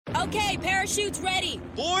Okay, parachute's ready.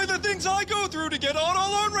 Boy, the things I go through to get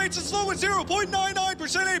auto loan rates as low as 0.99%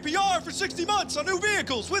 APR for 60 months on new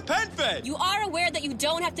vehicles with PenFed. You are aware that you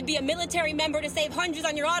don't have to be a military member to save hundreds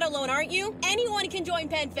on your auto loan, aren't you? Anyone can join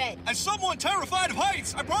PenFed. As someone terrified of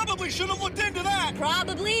heights, I probably should have looked into that.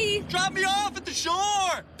 Probably. Drop me off at the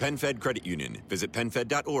shore. PenFed Credit Union. Visit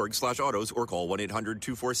PenFed.org/autos or call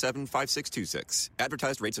 1-800-247-5626.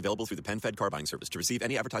 Advertised rates available through the PenFed car buying service. To receive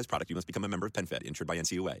any advertised product, you must become a member of PenFed, insured by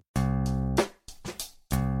NCUA.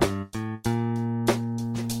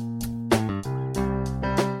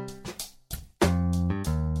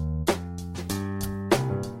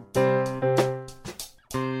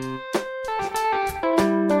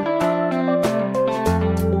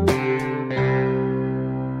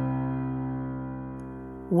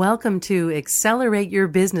 Welcome to Accelerate Your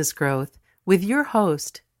Business Growth with your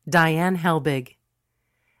host, Diane Helbig.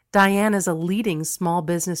 Diane is a leading small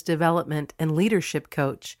business development and leadership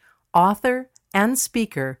coach, author, and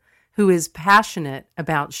speaker who is passionate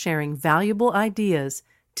about sharing valuable ideas,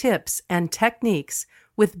 tips, and techniques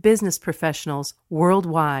with business professionals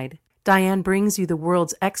worldwide. Diane brings you the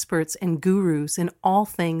world's experts and gurus in all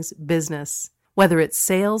things business. Whether it's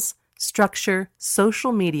sales, structure,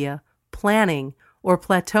 social media, planning, or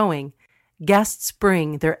plateauing, guests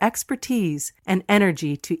bring their expertise and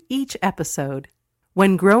energy to each episode.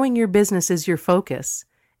 When growing your business is your focus,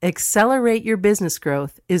 Accelerate Your Business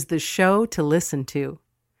Growth is the show to listen to.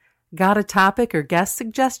 Got a topic or guest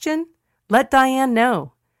suggestion? Let Diane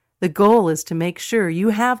know. The goal is to make sure you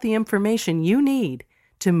have the information you need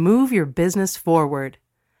to move your business forward.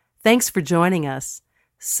 Thanks for joining us.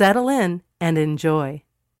 Settle in and enjoy.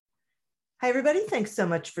 Hi, everybody. Thanks so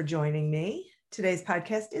much for joining me. Today's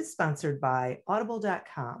podcast is sponsored by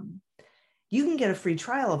Audible.com. You can get a free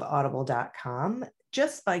trial of Audible.com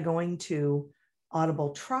just by going to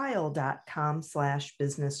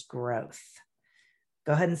audibletrial.com/businessgrowth.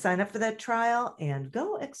 Go ahead and sign up for that trial and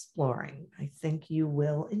go exploring. I think you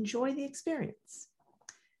will enjoy the experience.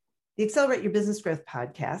 The Accelerate Your Business Growth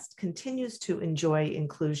podcast continues to enjoy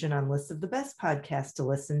inclusion on lists of the best podcasts to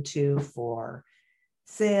listen to for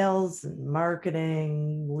sales and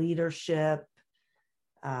marketing, leadership,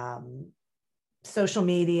 social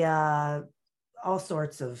media, all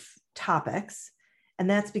sorts of topics. And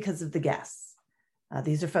that's because of the guests.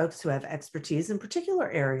 These are folks who have expertise in particular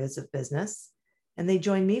areas of business, and they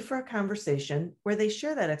join me for a conversation where they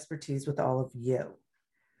share that expertise with all of you.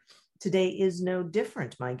 Today is no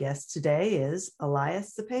different. My guest today is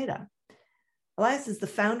Elias Cepeda. Elias is the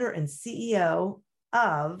founder and CEO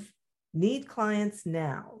of Need Clients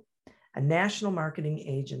Now, a national marketing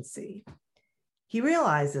agency. He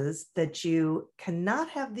realizes that you cannot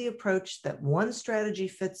have the approach that one strategy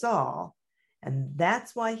fits all, and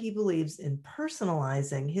that's why he believes in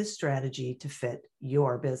personalizing his strategy to fit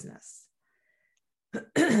your business.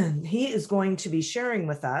 He is going to be sharing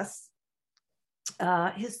with us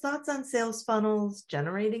his thoughts on sales funnels,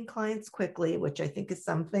 generating clients quickly, which I think is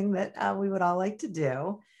something that we would all like to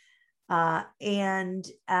do, and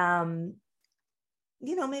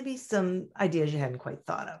maybe some ideas you hadn't quite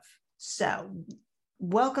thought of. So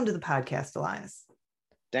welcome to the podcast, Elias.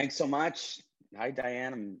 Thanks so much. Hi,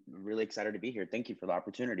 Diane. I'm really excited to be here. Thank you for the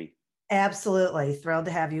opportunity. Absolutely. Thrilled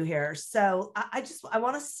to have you here. So I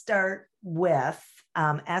want to start with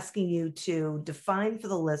asking you to define for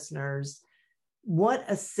the listeners what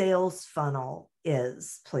a sales funnel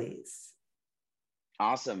is, please.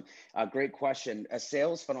 Awesome. Great question. A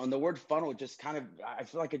sales funnel, and the word funnel just kind of, I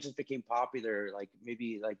feel like it just became popular,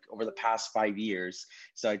 maybe over the past 5 years.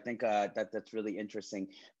 So I think that's really interesting.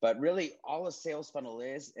 But really, all a sales funnel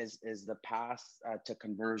is the path to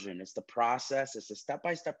conversion. It's the process. It's a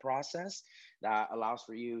step-by-step process that allows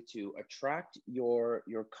for you to attract your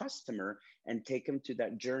customer and take them to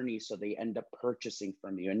that journey so they end up purchasing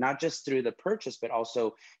from you. And not just through the purchase, but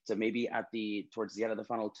also to maybe towards the end of the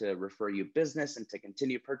funnel to refer you business and to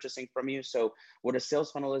continue purchasing from you. So what a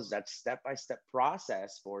sales funnel is, that step-by-step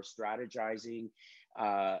process for strategizing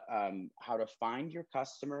how to find your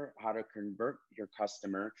customer, how to convert your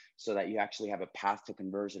customer so that you actually have a path to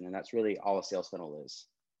conversion. And that's really all a sales funnel is.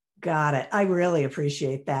 Got it. I really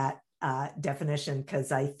appreciate that definition,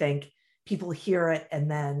 because I think people hear it and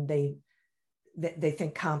then they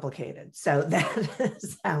think complicated. So that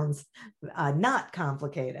sounds not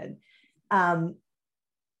complicated.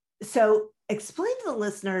 So explain to the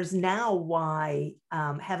listeners now why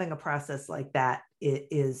having a process like that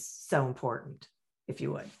is so important, if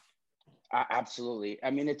you would. Absolutely. I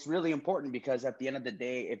mean, it's really important because at the end of the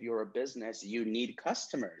day, if you're a business, you need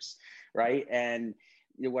customers, right? And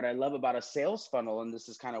what I love about a sales funnel, and this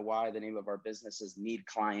is kind of why the name of our business is Need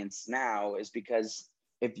Clients Now, is because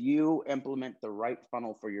if you implement the right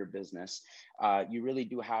funnel for your business, you really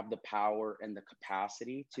do have the power and the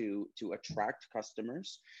capacity to attract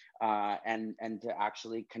customers and to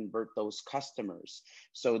actually convert those customers.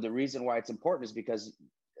 So the reason why it's important is because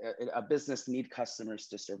a business needs customers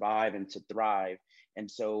to survive and to thrive. And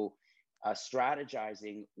so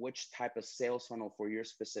strategizing which type of sales funnel for your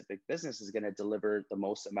specific business is going to deliver the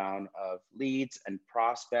most amount of leads and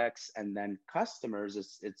prospects and then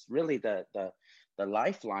customers, it's really the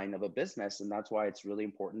lifeline of a business. And that's why it's really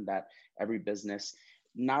important that every business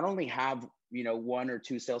not only have, one or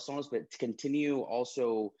two sales funnels, but to continue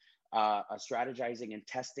also strategizing and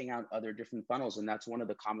testing out other different funnels. And that's one of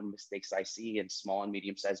the common mistakes I see in small and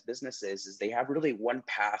medium-sized businesses is they have really one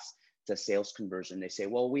path to sales conversion. They say,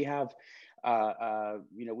 well, we have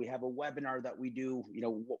we have a webinar that we do,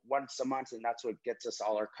 once a month, and that's what gets us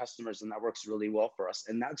all our customers, and that works really well for us.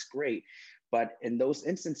 And that's great. But in those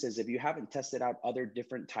instances, if you haven't tested out other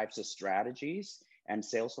different types of strategies and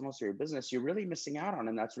sales funnels for your business, you're really missing out on.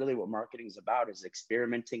 And that's really what marketing is about, is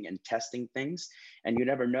experimenting and testing things. And you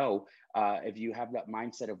never know if you have that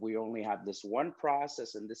mindset of we only have this one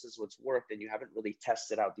process and this is what's worked, and you haven't really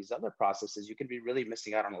tested out these other processes, you can be really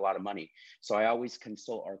missing out on a lot of money. So I always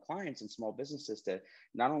consult our clients and small businesses to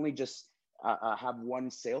not only just have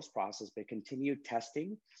one sales process, but continue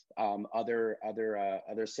testing other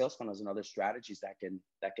sales funnels and other strategies that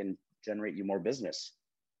can generate you more business.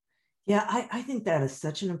 Yeah, I think that is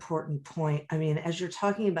such an important point. I mean, as you're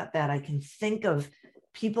talking about that, I can think of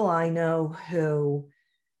people I know who,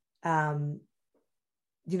 get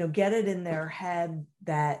it in their head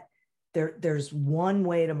that there's one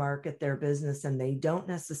way to market their business, and they don't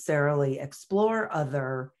necessarily explore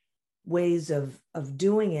other ways of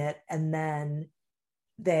doing it. And then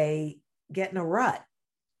they get in a rut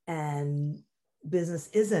and business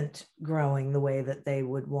isn't growing the way that they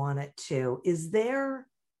would want it to.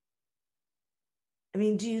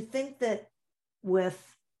 Do you think that with,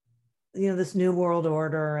 this new world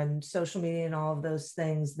order and social media and all of those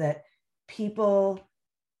things, that people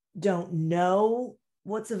don't know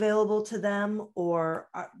what's available to them, or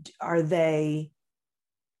are they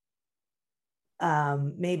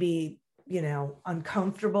maybe,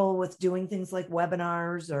 uncomfortable with doing things like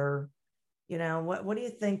webinars, or, what do you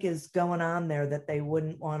think is going on there that they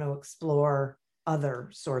wouldn't want to explore other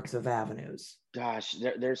sorts of avenues? Gosh,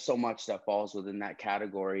 there's so much that falls within that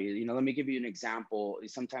category. Let me give you an example.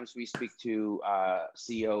 Sometimes we speak to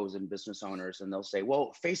CEOs and business owners, and they'll say,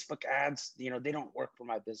 well, Facebook ads, they don't work for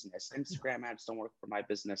my business. Instagram ads don't work for my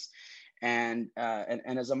business. And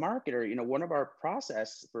as a marketer, one of our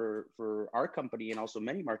process for our company and also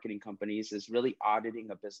many marketing companies is really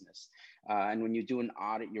auditing a business. And when you do an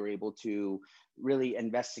audit, you're able to really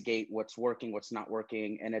investigate what's working, what's not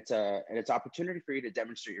working. And it's opportunity for you to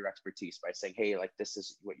demonstrate your expertise by saying, hey, like, this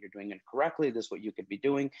is what you're doing incorrectly. This is what you could be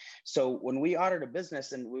doing. So when we audit a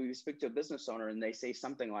business and we speak to a business owner and they say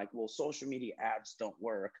something like, well, social media ads don't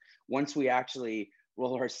work, once we actually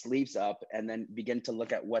roll our sleeves up and then begin to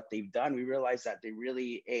look at what they've done, we realize that they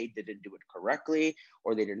really didn't do it correctly,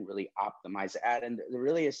 or they didn't really optimize the ad. And there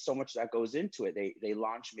really is so much that goes into it. They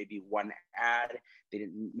launch maybe one ad,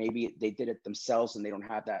 maybe they did it themselves and they don't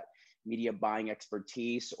have that media buying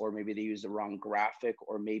expertise, or maybe they used the wrong graphic,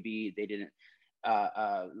 or maybe they didn't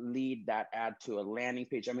lead that ad to a landing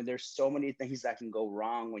page. I mean, there's so many things that can go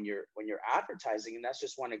wrong when you're advertising. And that's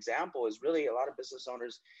just one example. Is really a lot of business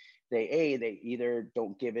owners, they either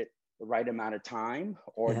don't give it the right amount of time,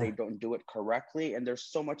 or they don't do it correctly. And there's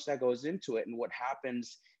so much that goes into it. And what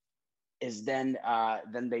happens is then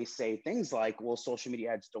they say things like, well, social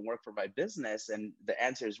media ads don't work for my business. And the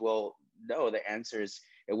answer is, well, no, the answer is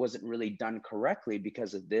it wasn't really done correctly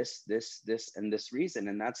because of this, and this reason.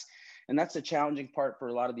 And that's the challenging part for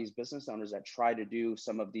a lot of these business owners that try to do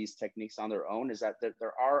some of these techniques on their own, is that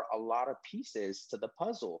there are a lot of pieces to the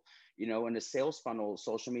puzzle. In a sales funnel,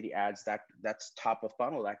 social media ads, that's top of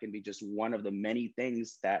funnel. That can be just one of the many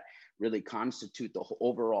things that really constitute the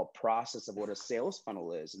overall process of what a sales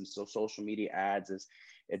funnel is. And so social media ads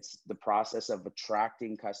it's the process of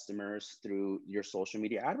attracting customers through your social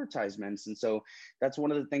media advertisements. And so that's one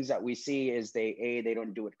of the things that we see is they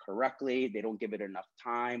don't do it correctly. They don't give it enough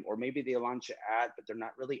time, or maybe they launch an ad, but they're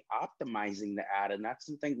not really optimizing the ad. And that's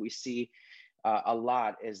something we see a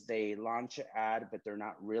lot, is they launch an ad, but they're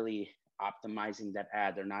not really optimizing that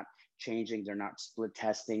ad. They're not changing, they're not split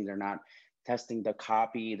testing, they're not testing the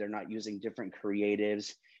copy, they're not using different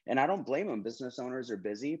creatives. And I don't blame them. Business owners are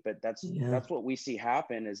busy, but that's what we see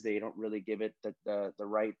happen, is they don't really give it the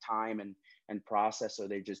right time and process, so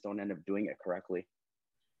they just don't end up doing it correctly.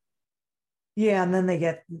 Yeah, and then they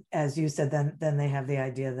get, as you said, then they have the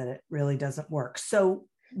idea that it really doesn't work. So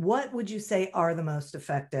What would you say are the most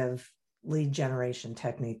effective lead generation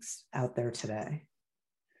techniques out there today?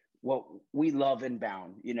 Well, we love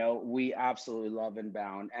inbound, we absolutely love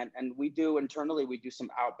inbound. And we do internally, we do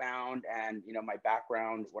some outbound. And, my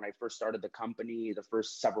background, when I first started the company, the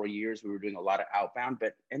first several years, we were doing a lot of outbound,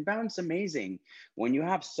 but inbound's amazing. When you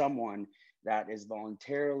have someone that is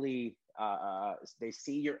voluntarily, they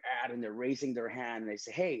see your ad and they're raising their hand and they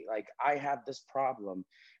say, hey, like I have this problem,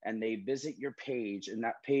 and they visit your page, and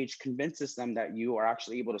that page convinces them that you are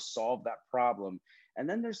actually able to solve that problem. And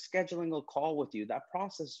then they're scheduling a call with you. That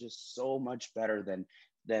process is just so much better than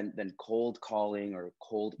cold calling or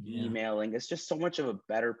cold emailing. It's just so much of a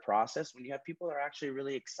better process when you have people that are actually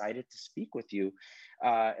really excited to speak with you.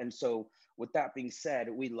 And so with that being said,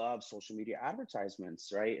 we love social media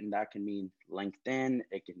advertisements, right? And that can mean LinkedIn,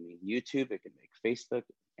 it can mean YouTube, it can make Facebook,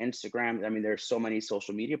 Instagram. I mean, there's so many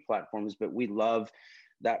social media platforms, but we love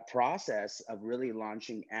that process of really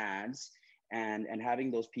launching ads and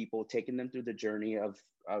having those people, taking them through the journey of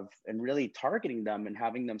and really targeting them and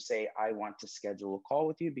having them say, I want to schedule a call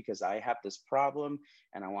with you because I have this problem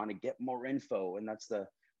and I want to get more info. And that's the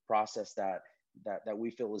process that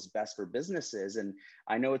we feel is best for businesses. And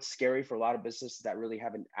I know it's scary for a lot of businesses that really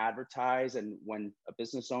haven't advertised. And when a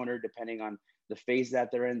business owner, depending on the phase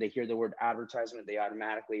that they're in, they hear the word advertisement, they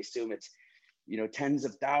automatically assume it's, tens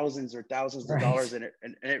of thousands or thousands of dollars. And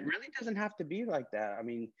it really doesn't have to be like that. I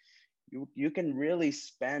mean, you can really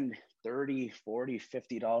spend $30, $40,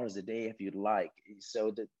 $50 a day if you'd like.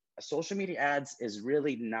 So the social media ads is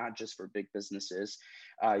really not just for big businesses.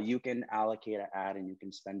 You can allocate an ad and you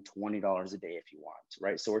can spend $20 a day if you want,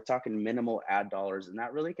 right? So we're talking minimal ad dollars, and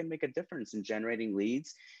that really can make a difference in generating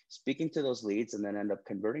leads, speaking to those leads, and then end up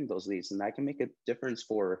converting those leads. And that can make a difference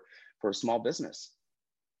for a small business.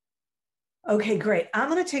 Okay, great. I'm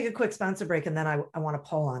going to take a quick sponsor break, and then I want to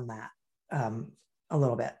pull on that a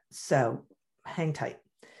little bit. So hang tight.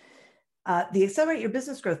 The Accelerate Your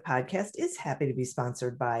Business Growth podcast is happy to be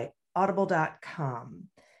sponsored by Audible.com.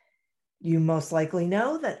 You most likely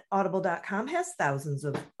know that Audible.com has thousands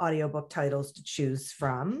of audiobook titles to choose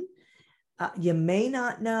from. You may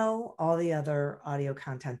not know all the other audio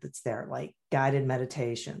content that's there, like guided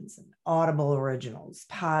meditations, and Audible originals,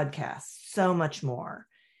 podcasts, so much more.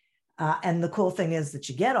 And the cool thing is that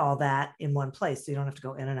you get all that in one place. So you don't have to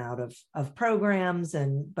go in and out of programs,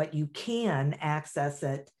 but you can access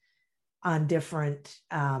it on different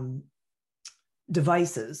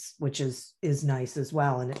devices, which is nice as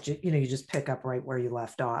well. And you just pick up right where you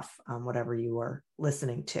left off on whatever you were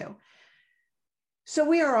listening to. So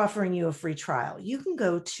we are offering you a free trial. You can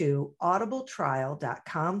go to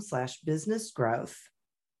audibletrial.com/businessgrowth,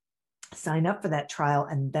 sign up for that trial,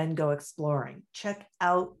 and then go exploring. Check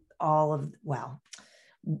out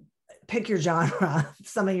pick your genre, if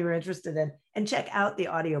some of you are interested in, and check out the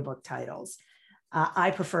audiobook titles.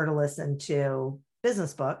 I prefer to listen to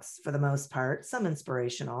business books for the most part, some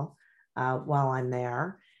inspirational while I'm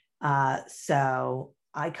there. So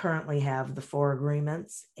I currently have The Four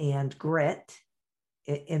Agreements and Grit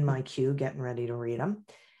in my queue, getting ready to read them.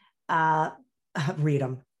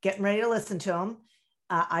 Getting ready to listen to them.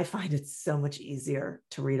 I find it so much easier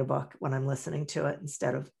to read a book when I'm listening to it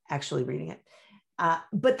instead of actually reading it.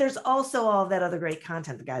 But there's also all that other great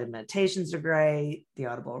content. The guided meditations are great. The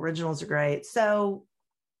Audible originals are great. So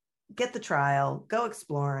get the trial, go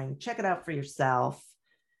exploring, check it out for yourself.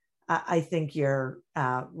 I think you're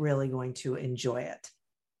really going to enjoy it.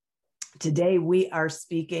 Today, we are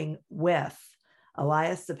speaking with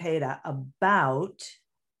Elias Cepeda about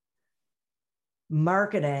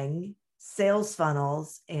marketing, sales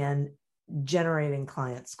funnels, and generating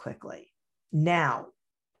clients quickly. Now,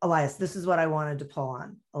 Elias, this is what I wanted to pull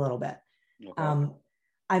on a little bit. Okay.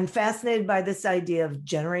 I'm fascinated by this idea of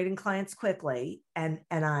generating clients quickly, and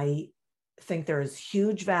I think there is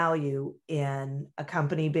huge value in a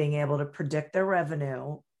company being able to predict their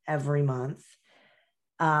revenue every month.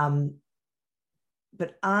 But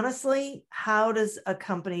honestly, how does a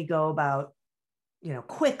company go about,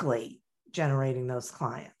 quickly generating those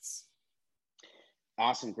clients?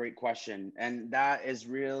 Awesome. Great question. And that is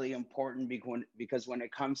really important because when it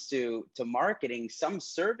comes to marketing, some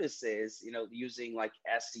services, using like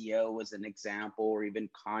SEO as an example, or even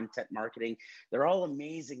content marketing, they're all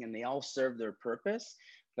amazing and they all serve their purpose.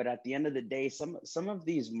 But at the end of the day, some of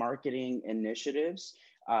these marketing initiatives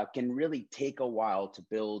can really take a while to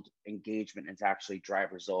build engagement and to actually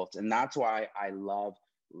drive results. And that's why I love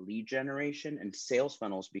lead generation and sales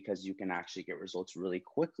funnels, because you can actually get results really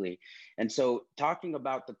quickly. And so talking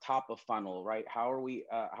about the top of funnel, right? How are we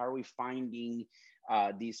finding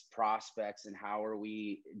these prospects and how are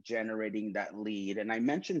we generating that lead. And I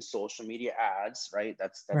mentioned social media ads, right?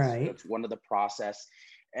 That's Right. that's one of the process.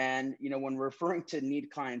 And when we're referring to need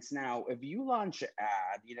clients now, if you launch an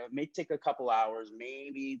ad, it may take a couple hours,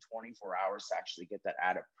 maybe 24 hours to actually get that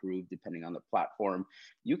ad approved, depending on the platform.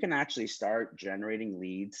 You can actually start generating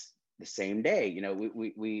leads the same day.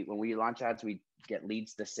 We when we launch ads, we get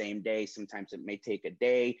leads the same day. Sometimes it may take a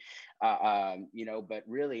day, but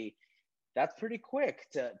really, that's pretty quick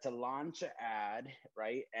to launch an ad,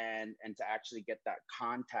 right? And to actually get that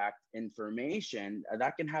contact information.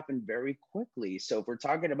 That can happen very quickly. So if we're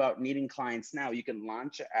talking about needing clients now, you can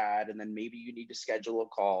launch an ad and then maybe you need to schedule a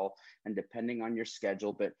call, and depending on your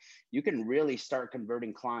schedule, but you can really start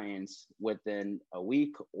converting clients within a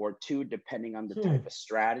week or two, depending on the type of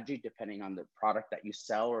strategy, depending on the product that you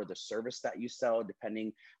sell or the service that you sell,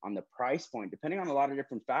 depending on the price point, depending on a lot of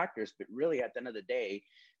different factors. But really, at the end of the day,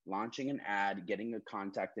 launching an ad, getting a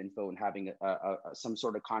contact info, and having some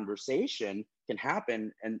sort of conversation can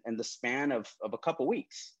happen in the span of a couple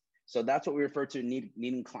weeks. So that's what we refer to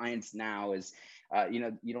needing clients now. Is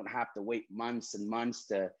you don't have to wait months and months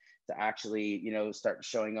to actually start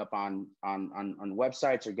showing up on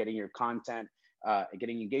websites or getting your content,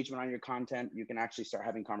 getting engagement on your content. You can actually start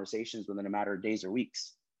having conversations within a matter of days or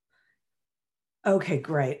weeks. Okay,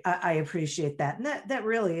 great. I appreciate that. And that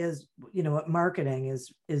really is, what marketing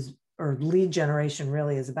is or lead generation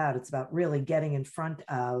really is about. It's about really getting in front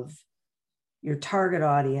of your target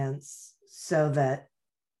audience so that,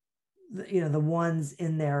 the ones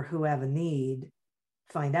in there who have a need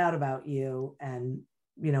find out about you and,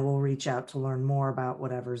 will reach out to learn more about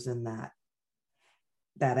whatever's in that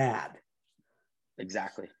ad.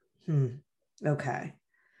 Exactly. Okay.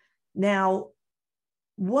 Now,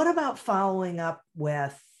 what about following up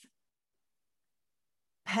with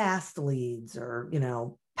past leads or,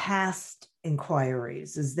 past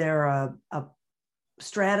inquiries? Is there a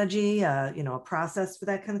strategy, a process for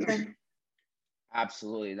that kind of thing?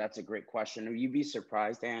 Absolutely. That's a great question. You'd be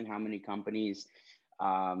surprised, Anne, how many companies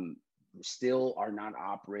still are not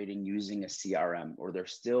operating using a CRM, or they're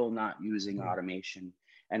still not using automation.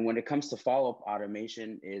 And when it comes to follow-up,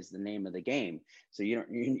 automation is the name of the game. So you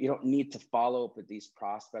don't need to follow up with these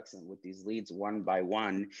prospects and with these leads one by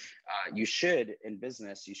one. You should, in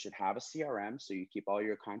business, you should have a CRM, so you keep all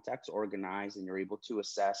your contacts organized and you're able to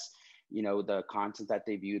assess, the content that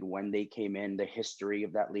they viewed, when they came in, the history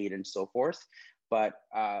of that lead, and so forth. But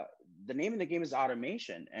the name of the game is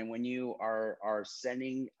automation. And when you are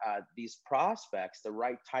sending these prospects the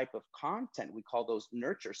right type of content, we call those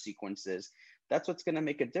nurture sequences. That's what's going to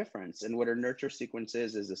make a difference. And what a nurture sequence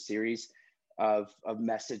is a series of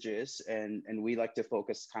messages. And we like to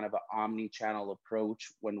focus kind of an omni-channel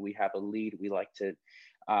approach. When we have a lead, we like to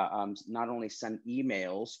not only send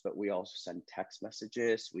emails, but we also send text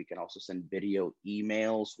messages. We can also send video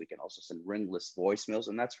emails. We can also send ringless voicemails.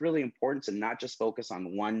 And that's really important to not just focus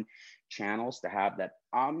on one channels, to have that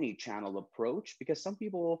omni-channel approach, because some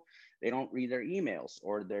people, they don't read their emails,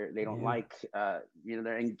 or they don't like,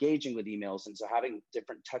 they're engaging with emails. And so having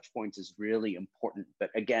different touch points is really important.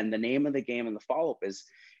 But again, the name of the game and the follow-up is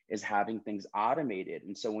having things automated.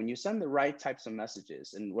 And so when you send the right types of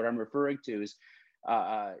messages, and what I'm referring to is,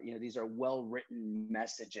 these are well-written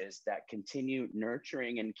messages that continue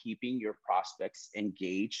nurturing and keeping your prospects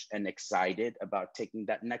engaged and excited about taking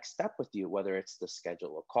that next step with you, whether it's to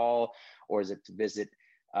schedule a call, or is it to visit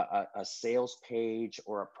a sales page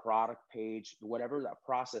or a product page, whatever that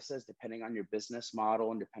process is, depending on your business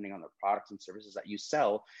model and depending on the products and services that you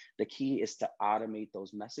sell. The key is to automate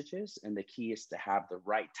those messages, and the key is to have the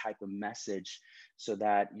right type of message so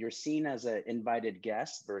that you're seen as an invited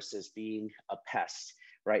guest versus being a pest,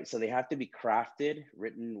 right? So they have to be crafted,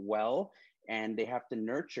 written well, and they have to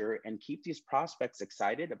nurture and keep these prospects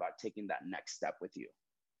excited about taking that next step with you.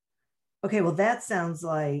 Okay, well, that sounds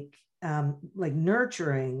like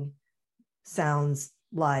nurturing sounds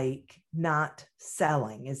like not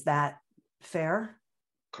selling. Is that fair?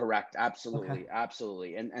 Correct. Absolutely. Okay.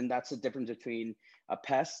 Absolutely. And that's the difference between a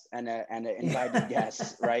pest and an invited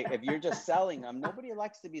guest, right? If you're just selling them, nobody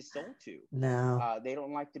likes to be sold to. No. They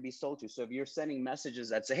don't like to be sold to. So if you're sending messages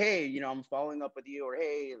that say, hey, I'm following up with you, or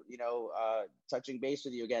hey, touching base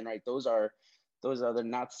with you again, right? Those are the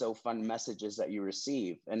not so fun messages that you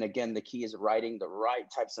receive. And again, the key is writing the right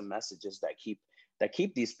types of messages that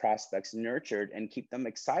keep these prospects nurtured and keep them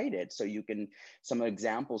excited. So some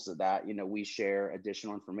examples of that, we share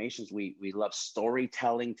additional information. We love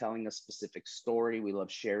storytelling, telling a specific story. We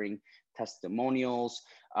love sharing testimonials,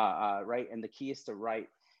 right? And the key is to write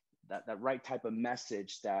that right type of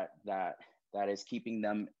message that is keeping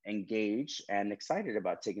them engaged and excited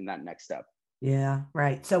about taking that next step. Yeah,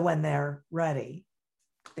 right. So when they're ready,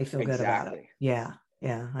 they feel good about it. Yeah,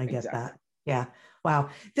 I get that. Yeah. Wow.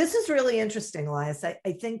 This is really interesting, Elias. I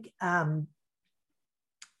think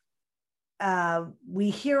we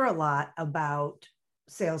hear a lot about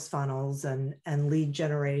sales funnels and lead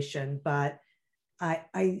generation, but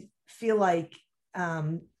I feel like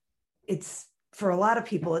it's, for a lot of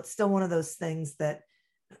people, it's still one of those things that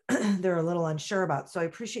they're a little unsure about. So I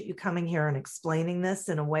appreciate you coming here and explaining this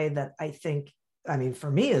in a way that I think, for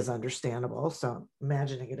me is understandable. So I'm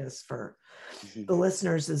imagining it is for the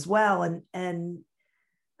listeners as well. And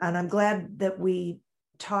I'm glad that we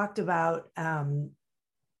talked about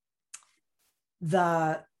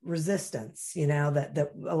the resistance,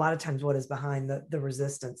 that a lot of times what is behind the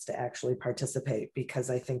resistance to actually participate, because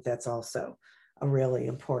I think that's also a really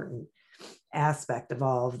important aspect of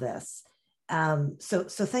all of this. So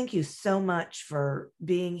thank you so much for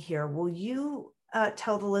being here. Will you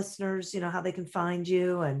tell the listeners, how they can find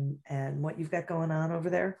you and what you've got going on over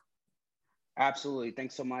there? Absolutely.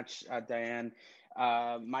 Thanks so much, Diane.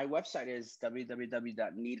 My website is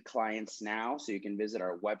www.needclientsnow. So you can visit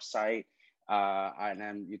our website. And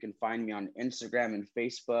then you can find me on Instagram and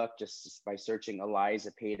Facebook just by searching Elias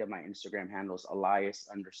Zepeda. My Instagram handle is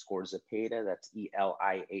Elias_Zepeda. That's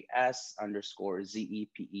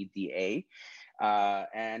ELIAS_ZEPEDA.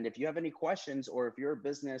 And if you have any questions, or if you're a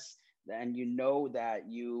business and you know that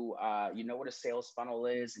you know what a sales funnel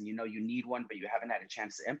is, and you need one, but you haven't had a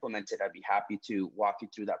chance to implement it, I'd be happy to walk you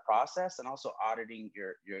through that process, and also auditing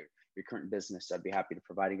your current business. So I'd be happy to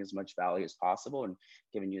providing as much value as possible and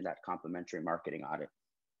giving you that complimentary marketing audit.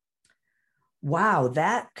 Wow,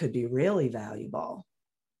 that could be really valuable.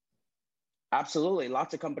 Absolutely.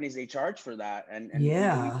 Lots of companies, they charge for that, and we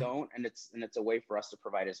don't, and it's a way for us to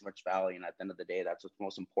provide as much value. And at the end of the day, that's what's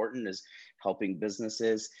most important, is helping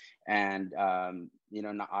businesses. And an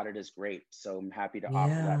audit is great. So I'm happy to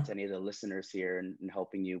offer that to any of the listeners here, and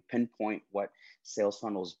helping you pinpoint what sales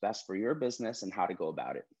funnel is best for your business and how to go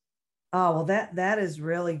about it. Oh, well, that is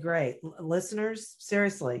really great. Listeners,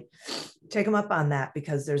 seriously, take them up on that,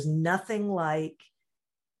 because there's nothing like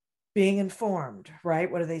being informed, right?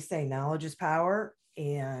 What do they say? Knowledge is power.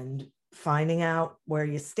 And finding out where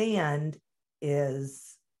you stand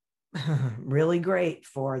is really great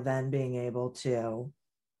for then being able to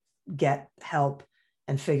get help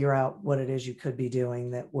and figure out what it is you could be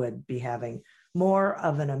doing that would be having more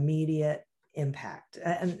of an immediate impact,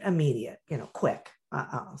 quick,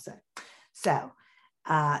 I'll say. So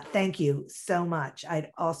thank you so much.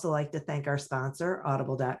 I'd also like to thank our sponsor,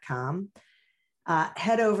 Audible.com.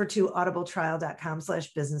 Head over to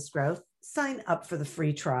audibletrial.com/businessgrowth, sign up for the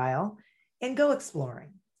free trial, and go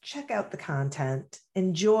exploring. Check out the content,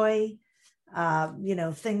 enjoy,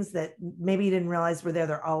 things that maybe you didn't realize were there.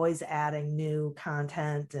 They're always adding new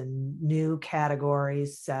content and new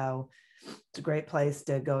categories. So it's a great place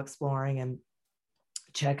to go exploring and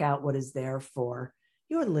check out what is there for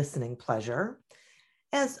your listening pleasure.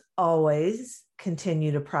 As always,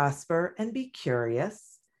 continue to prosper and be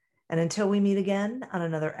curious. And until we meet again on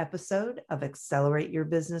another episode of Accelerate Your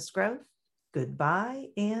Business Growth, goodbye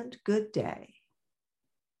and good day.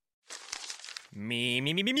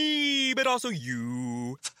 Me, but also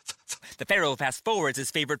you. The Pharaoh fast forwards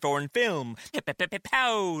his favorite foreign film,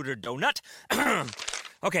 Powder Donut.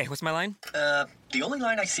 Okay, what's my line? The only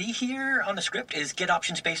line I see here on the script is get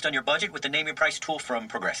options based on your budget with the Name Your Price tool from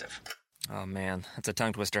Progressive. Oh man, that's a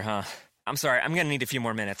tongue twister, huh? I'm sorry, I'm gonna need a few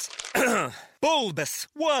more minutes. Bulbous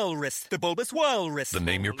Walrus, the Bulbous Walrus. The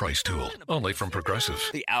Name Your Price tool, only from Progressive.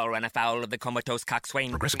 The owl ran afoul of the comatose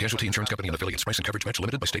coxswain. Progressive Casualty Insurance Company and affiliates. Price and coverage match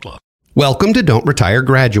limited by state law. Welcome to Don't Retire,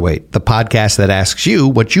 Graduate, the podcast that asks you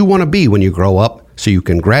what you want to be when you grow up so you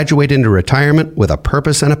can graduate into retirement with a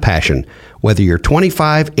purpose and a passion, whether you're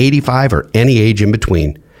 25, 85, or any age in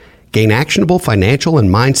between. Gain actionable financial and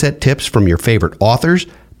mindset tips from your favorite authors,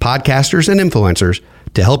 podcasters, and influencers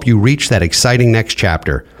to help you reach that exciting next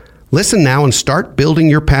chapter. Listen now and start building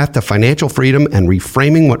your path to financial freedom and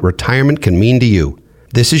reframing what retirement can mean to you.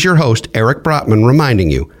 This is your host, Eric Brotman, reminding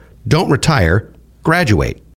you, don't retire, graduate.